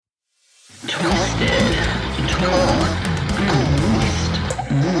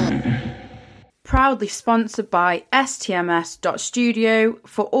Proudly sponsored by stms.studio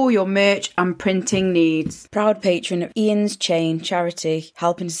for all your merch and printing needs. Proud patron of Ian's Chain charity,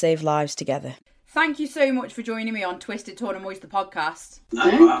 helping to save lives together. Thank you so much for joining me on Twisted Torn and Moist, the podcast.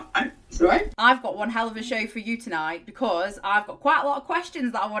 That's right. I've got one hell of a show for you tonight because I've got quite a lot of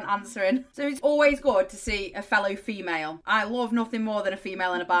questions that I want answering. So it's always good to see a fellow female. I love nothing more than a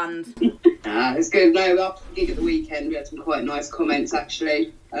female in a band. It's good. No, after the gig at the weekend, we had some quite nice comments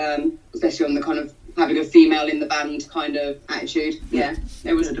actually, especially on the kind of having a female in the band kind of attitude. Yeah,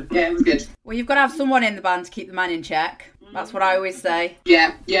 it was good. Well, you've got to have someone in the band to keep the man in check. That's what I always say.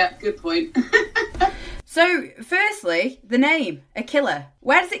 Yeah, good point. So, firstly, the name, Akilla.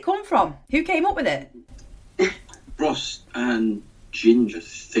 Where does it come from? Who came up with it? Ross and Ginger, I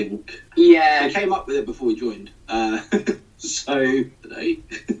think. Yeah. They came up with it before we joined. So, they...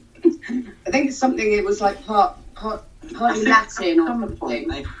 I think it's something, it was like part Latin or something.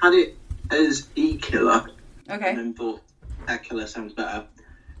 They had it as E-Killer. Okay. And then thought, Akilla sounds better.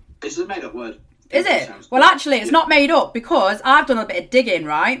 It's a made-up word. Is it? Well, actually, it's not made up because I've done a bit of digging,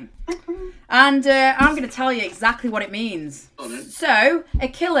 right? And I'm going to tell you exactly what it means. So,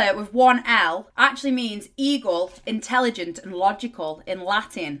 Akilla with one L actually means eagle, intelligent and logical in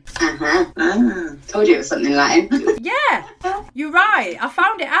Latin. Told you it was something Latin. Yeah, you're right. I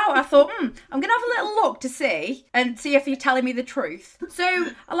found it out. I thought, I'm going to have a little look to see if you're telling me the truth. So,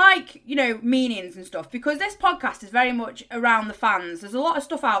 I like, meanings and stuff because this podcast is very much around the fans. There's a lot of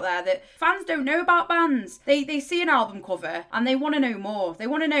stuff out there that fans don't know about bands. They see an album cover and they want to know more. They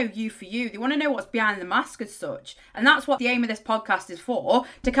want to know you for you. They want to know what's behind the mask as such. And that's what the aim of this podcast is for,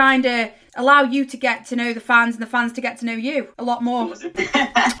 to kind of allow you to get to know the fans and the fans to get to know you a lot more.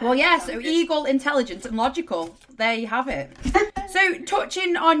 Well, yeah, so eagle, intelligent and logical. There you have it. So,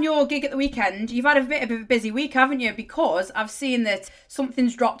 touching on your gig at the weekend, you've had a bit of a busy week, haven't you? Because I've seen that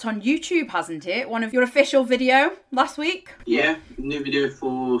something's dropped on YouTube, hasn't it? One of your official video last week. Yeah, new video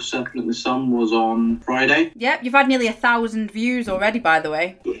for Serpent in the Sun was on Friday. Yep, you've had nearly 1,000 views already, by the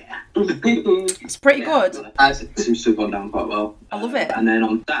way. Yeah. It's pretty good. It seems to have gone down quite well. I love it. And then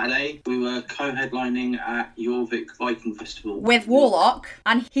on Saturday, we were co-headlining at Jorvik Viking Festival. With Warlock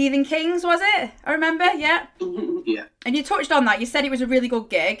and Heathen Kings, was it? I remember, yeah. Yeah. And you touched on that. You said it was a really good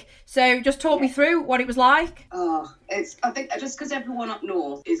gig. So just talk me through what it was like. I think just because everyone up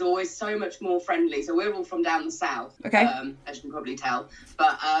north is always so much more friendly. So we're all from down the south, okay. As you can probably tell.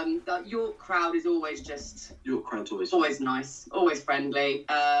 But the York crowd is always York crowd's always nice, always friendly.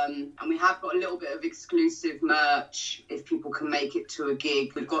 And we have got a little bit of exclusive merch if people can make it to a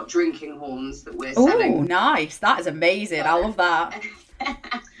gig. We've got drinking horns that we're selling. Oh, nice. That is amazing. I love that.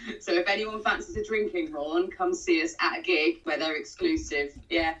 So if anyone fancies a drinking horn, come see us at a gig where they're exclusive.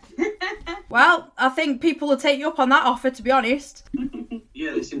 Yeah. Well, I think people will take you up on that offer, to be honest.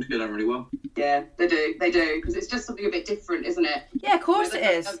 Yeah, they seem to go down really well. Yeah, they do, because it's just something a bit different, isn't it? Yeah, of course it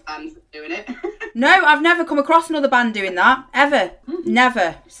is. Bands doing it. No, I've never come across another band doing that, ever.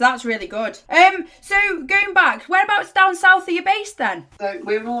 Never. So that's really good. So going back, whereabouts down south are you based then? So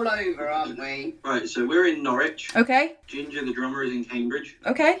we're all over, aren't we? Right, so we're in Norwich. Okay. Ginger, the drummer, is in Cambridge.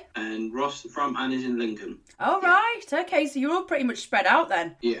 Okay. And Ross, the frontman, is in Lincoln. Oh, yeah. Right. Okay, so you're all pretty much spread out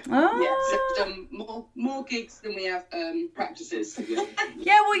then. Yeah. Oh. Yeah, so we've done more gigs than we have practices.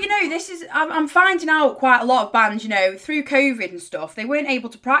 Yeah, well, I'm finding out quite a lot of bands, through COVID and stuff, they weren't able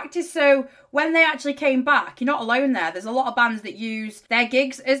to practice, so when they actually came back, you're not alone there. There's a lot of bands that use their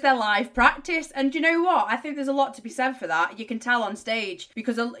gigs as their live practice, and you know what? I think there's a lot to be said for that. You can tell on stage,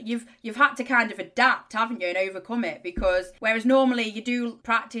 because you've had to kind of adapt, haven't you, and overcome it, because whereas normally you do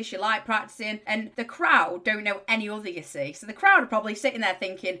practice, you like practicing, and the crowd don't know any other, you see. So the crowd are probably sitting there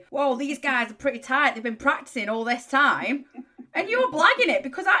thinking, whoa, these guys are pretty tight, they've been practicing all this time. And you're blagging it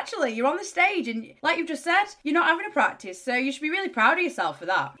because actually you're on the stage and like you've just said, you're not having a practice. So you should be really proud of yourself for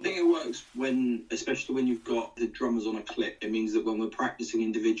that. I think it works especially when you've got the drummers on a clip. It means that when we're practicing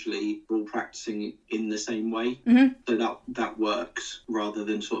individually, we're all practicing in the same way. Mm-hmm. So that works rather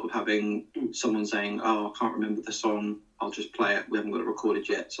than sort of having someone saying, oh, I can't remember the song. I'll just play it. We haven't got it recorded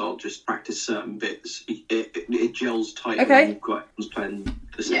yet, so I'll just practice certain bits. It gels tighter when you've got everyone's playing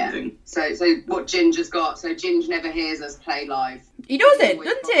the same thing. So what Ginger's got, so Ginger never hears us play live. He doesn't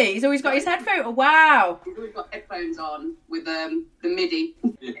he? He's always got his headphones. Oh, wow. He's always got headphones on with the MIDI.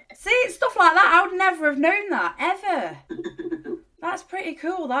 Yeah. See, stuff like that, I would never have known that, ever. That's pretty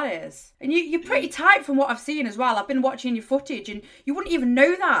cool, that is. And you're pretty tight from what I've seen as well. I've been watching your footage and you wouldn't even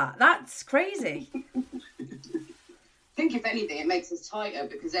know that. That's crazy. think if anything, it makes us tighter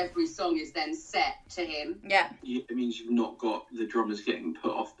because every song is then set to him. Yeah. It means you've not got the drummers getting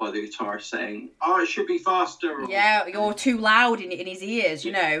put off by the guitarist saying, "Oh, it should be faster." Or, Yeah, you're too loud in his ears,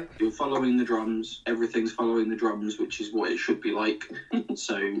 you know. You're following the drums. Everything's following the drums, which is what it should be like.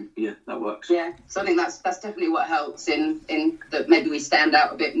 So yeah, that works. Yeah, so I think that's definitely what helps in that maybe we stand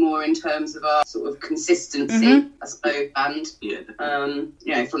out a bit more in terms of our sort of consistency, I suppose, band. Yeah.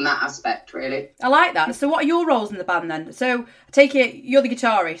 You know, from that aspect, really. I like that. So what are your roles in the band then? So I take it you're the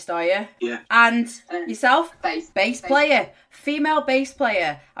guitarist, are you? Yeah. And yourself? Bass Player. Female bass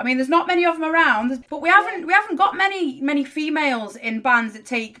player. I mean, there's not many of them around, but we haven't got many females in bands that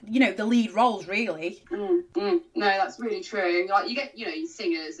take, you know, the lead roles, really. No, that's really true. Like, you get, you know,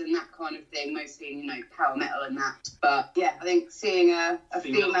 singers and that kind of thing, mostly, you know, power metal and that. But yeah, I think seeing a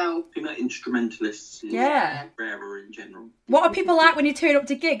female instrumentalists is rarer in general. What are people like when you turn up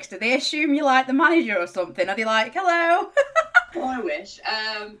to gigs? Do they assume you're like the manager or something? Are they like, hello? Well, I wish.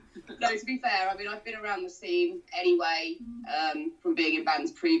 No, to be fair, I mean, I've been around the scene anyway, from being in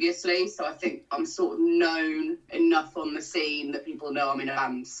bands previously, so I think I'm sort of known enough on the scene that people know I'm in a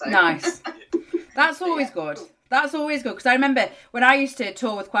band. So. Nice. That's always good. That's always good, because I remember when I used to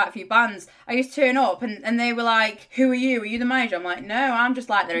tour with quite a few bands, I used to turn up and they were like, who are you? Are you the manager? I'm like, no, I'm just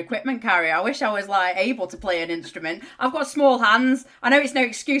like their equipment carrier. I wish I was like able to play an instrument. I've got small hands. I know it's no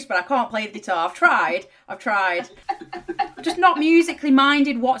excuse, but I can't play the guitar. I've tried. I'm just not musically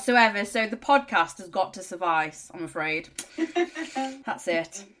minded whatsoever, so the podcast has got to suffice, I'm afraid. That's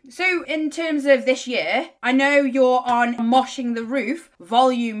it. So in terms of this year, I know you're on Moshing the Roof,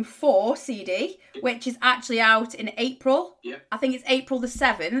 Volume 4 CD, which is actually out in April. Yeah. I think it's April the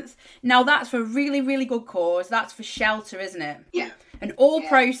 7th. Now that's for a really, really good cause. That's for Shelter, isn't it? Yeah. And all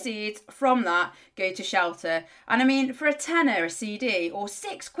proceeds from that go to Shelter. And I mean, for a tenner a CD or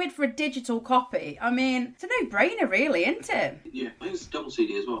 £6 for a digital copy, I mean, it's a no-brainer really, isn't it? Yeah, I think it's a double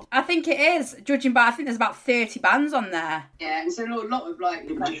CD as well. I think it is, judging by, I think there's about 30 bands on there. Yeah, and so a lot of like...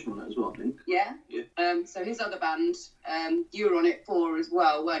 Information on it as well, I think. Yeah? Yeah. So his other band, you were on it for as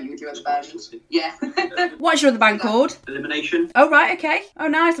well, weren't you, with your other band? Yeah. What's your other band called? Elimination. Oh, right, okay. Oh,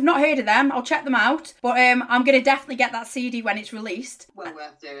 nice. I've not heard of them. I'll check them out. But I'm going to definitely get that CD when it's released. Well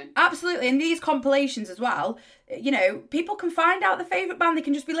worth doing. Absolutely. And these compilations as well, you know, people can find out the favourite band. They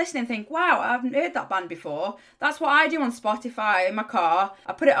can just be listening and think, wow, I haven't heard that band before. That's what I do on Spotify in my car.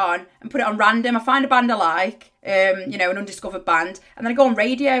 I put it on and put it on random. I find a band I like, you know, an undiscovered band. And then I go on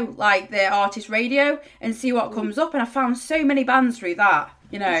radio, like the artist radio, and see what comes up. And I found so many bands through that,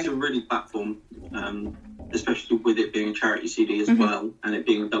 you know. It's a really platform, especially with it being a charity CD as well, and it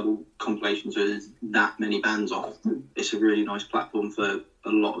being a double compilation, so there's that many bands off. It's a really nice platform for a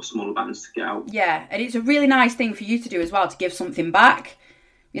lot of smaller bands to get out. Yeah, and it's a really nice thing for you to do as well, to give something back.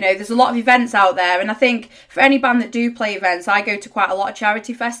 You know, there's a lot of events out there, and I think for any band that do play events, I go to quite a lot of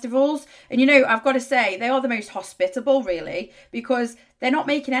charity festivals, and you know, I've got to say, they are the most hospitable, really, because they're not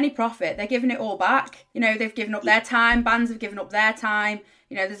making any profit. They're giving it all back. You know, they've given up their time, bands have given up their time.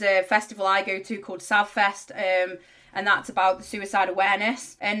 You know, there's a festival I go to called Savfest, and that's about the suicide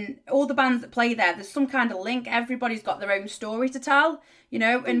awareness. And all the bands that play there, there's some kind of link. Everybody's got their own story to tell, you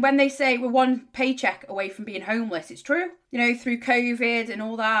know. And when they say we're one paycheck away from being homeless, it's true. You know, through COVID and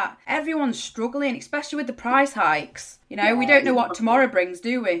all that, everyone's struggling, especially with the price hikes. You know, we don't know what tomorrow brings,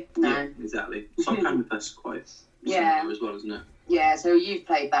 do we? No. Yeah, exactly. Sometimes that's quite similar as well, isn't it? Yeah, so you've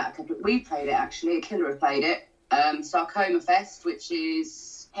played that. We played it, actually. Akilla have played it. Sarcoma Fest, which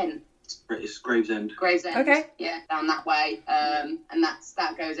is Kent. It's Gravesend. Gravesend. Okay. Yeah, down that way. And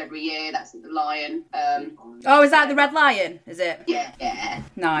that goes every year. That's at the Lion. Oh, is that the Red Lion? Is it? Yeah.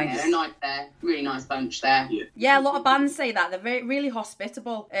 Nice. Yeah, they're nice there. Really nice bunch there. Yeah, a lot of bands say that. They're really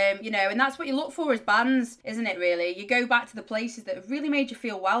hospitable. You know, and that's what you look for as bands, isn't it, really? You go back to the places that have really made you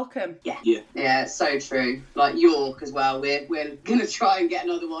feel welcome. Yeah, it's so true. Like York as well. We're going to try and get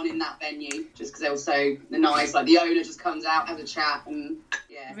another one in that venue, just because they were so nice. Like the owner just comes out, has a chat, and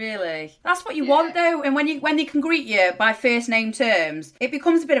yeah. Really? That's what you want, though. And when they can greet you by first name terms, it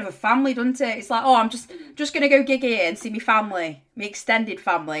becomes a bit of a family, doesn't it? It's like, oh, I'm just going to go gig here and see my family, my extended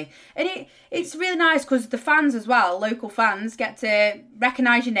family. And it's really nice because the fans as well, local fans, get to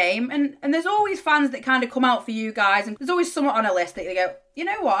recognise your name. And there's always fans that kind of come out for you guys. And there's always someone on a list that they go, you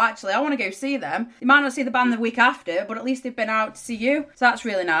know what, actually, I want to go see them. You might not see the band the week after, but at least they've been out to see you. So that's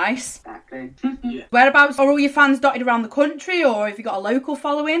really nice. Exactly. Yeah. Whereabouts are all your fans dotted around the country, or have you got a local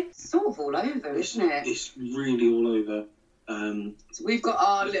following? Sort of all over, isn't it? It's really all over. So we've got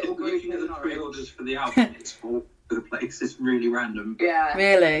our little group. Looking at the pre-orders for the album, it's all over the place. It's really random. Yeah.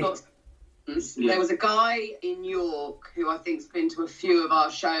 Really? There was a guy in York who I think's been to a few of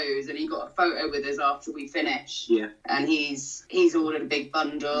our shows, and he got a photo with us after we finished. Yeah. And he's ordered a big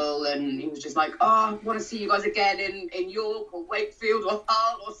bundle, and he was just like, "Oh, I want to see you guys again in York or Wakefield or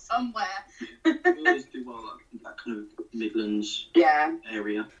Hull or somewhere." We always do well that kind of Midlands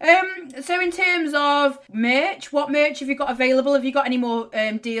area. So in terms of merch, what merch have you got available? Have you got any more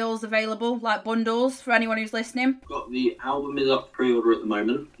deals available, like bundles for anyone who's listening? We've got the album is up pre-order at the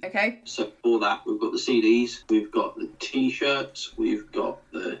moment. Okay. So for that, we've got the CDs, we've got the T-shirts, we've got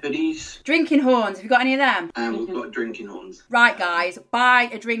the hoodies. Drinking horns, have you got any of them? And we've got drinking horns. Right, guys, buy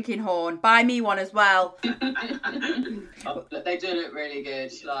a drinking horn. Buy me one as well. They do look really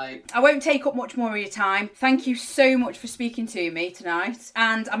good. Like, I won't take up much more of your time. Thank you so much for speaking to me tonight.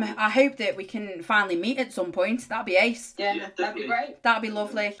 And I hope that we can finally meet at some point. That'd be ace. yeah, that'd be great. That'd be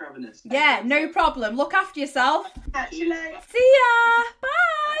lovely. Thanks for having us. Yeah, no problem. Look after yourself. Catch you later. See ya.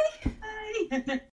 Bye. Bye.